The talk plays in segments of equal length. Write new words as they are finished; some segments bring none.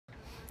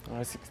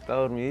Ahora sí que está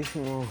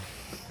dormidísimo.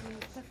 Sí,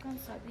 está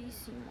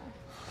cansadísimo.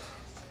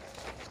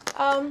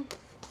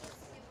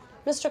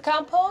 Mr.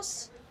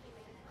 Campos?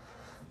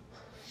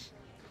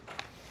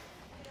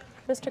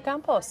 Mr.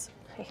 Campos?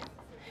 Hey.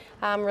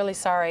 I'm really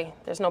sorry.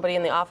 There's nobody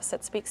in the office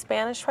that speaks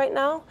Spanish right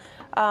now,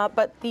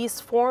 but these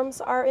forms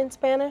are in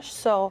Spanish,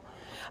 so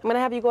I'm going to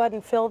have you go ahead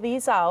and fill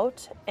these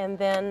out, and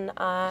then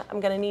I'm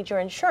going to need your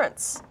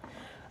insurance.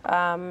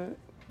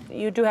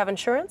 You do have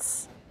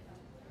insurance?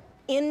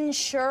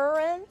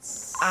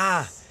 Insurance?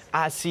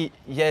 Sí,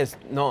 yes,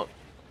 no.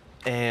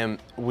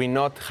 We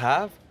not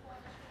have.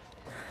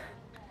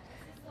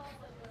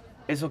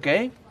 It's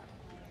okay.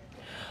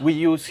 We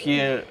use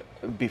here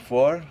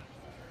before.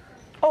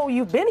 Oh,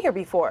 you've been here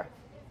before?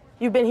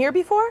 You've been here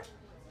before?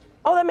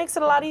 Oh, that makes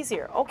it a lot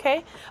easier.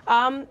 Okay.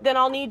 Then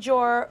I'll need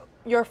your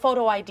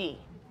photo ID.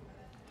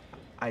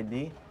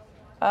 ID?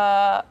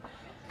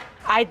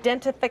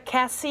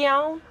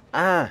 Identificación.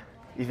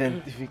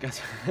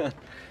 Identificación.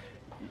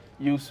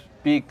 You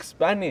speak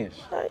Spanish?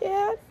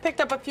 Yeah, picked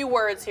up a few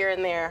words here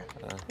and there.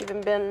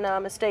 Even been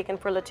mistaken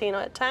for Latino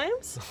at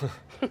times.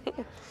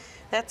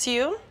 That's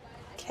you.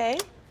 Okay.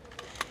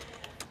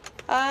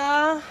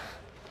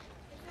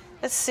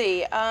 Let's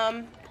see.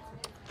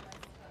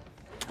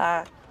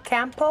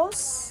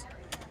 Campos.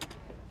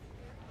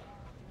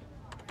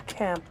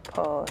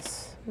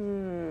 Campos.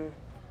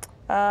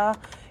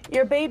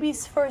 Your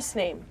baby's first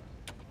name.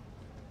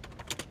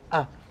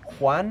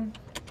 Juan.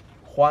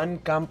 Juan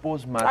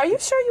Campos Martínez. Are you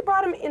sure you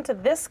brought him into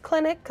this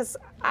clinic? Because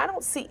I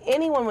don't see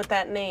anyone with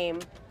that name.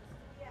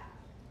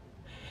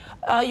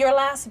 Your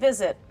last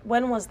visit,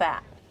 when was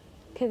that?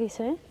 ¿Qué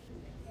dice?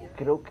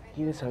 Creo que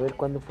quiere saber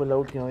cuándo fue la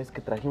última vez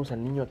que trajimos al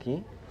niño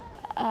aquí.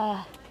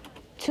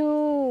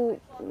 2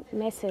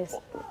 meses.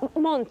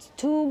 Months.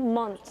 2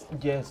 months.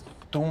 Yes,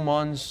 2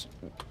 months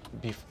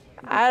before.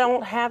 I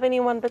don't have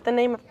anyone but the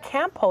name of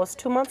Campos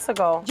 2 months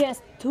ago.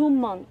 Just 2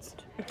 months.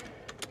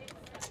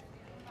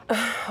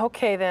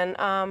 Okay, then,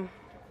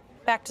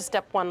 back to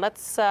step one.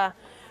 Let's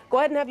go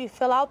ahead and have you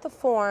fill out the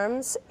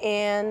forms,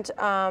 and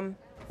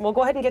we'll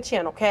go ahead and get you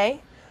in,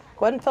 okay?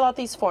 Go ahead and fill out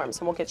these forms,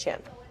 and we'll get you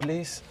in.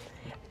 Please.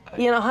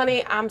 You know,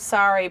 honey, I'm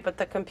sorry, but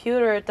the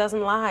computer, it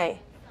doesn't lie.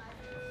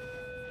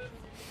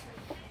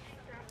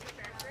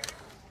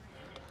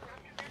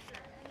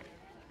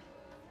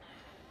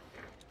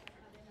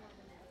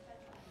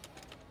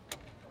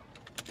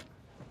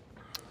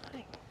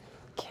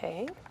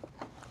 Okay,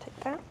 take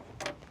that.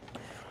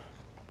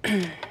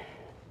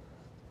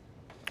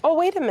 Oh,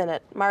 wait a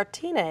minute,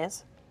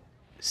 Martinez?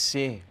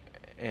 Sí,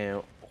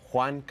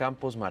 Juan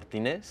Campos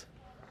Martínez.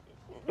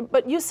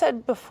 But you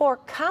said before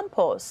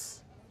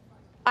Campos.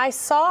 I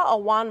saw a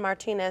Juan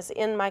Martinez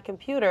in my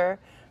computer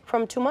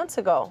from 2 months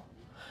ago.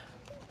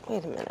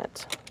 Wait a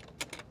minute.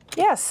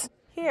 Yes,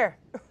 here.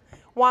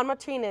 Juan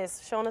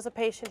Martinez, shown as a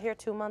patient here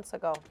 2 months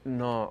ago.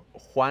 No,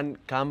 Juan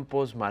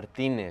Campos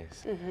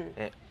Martínez.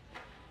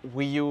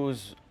 We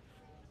use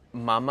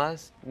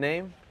Mama's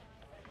name.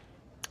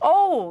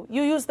 Oh,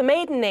 you use the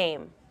maiden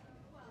name.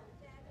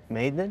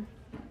 Maiden?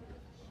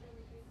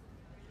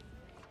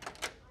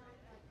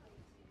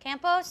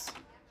 Campos?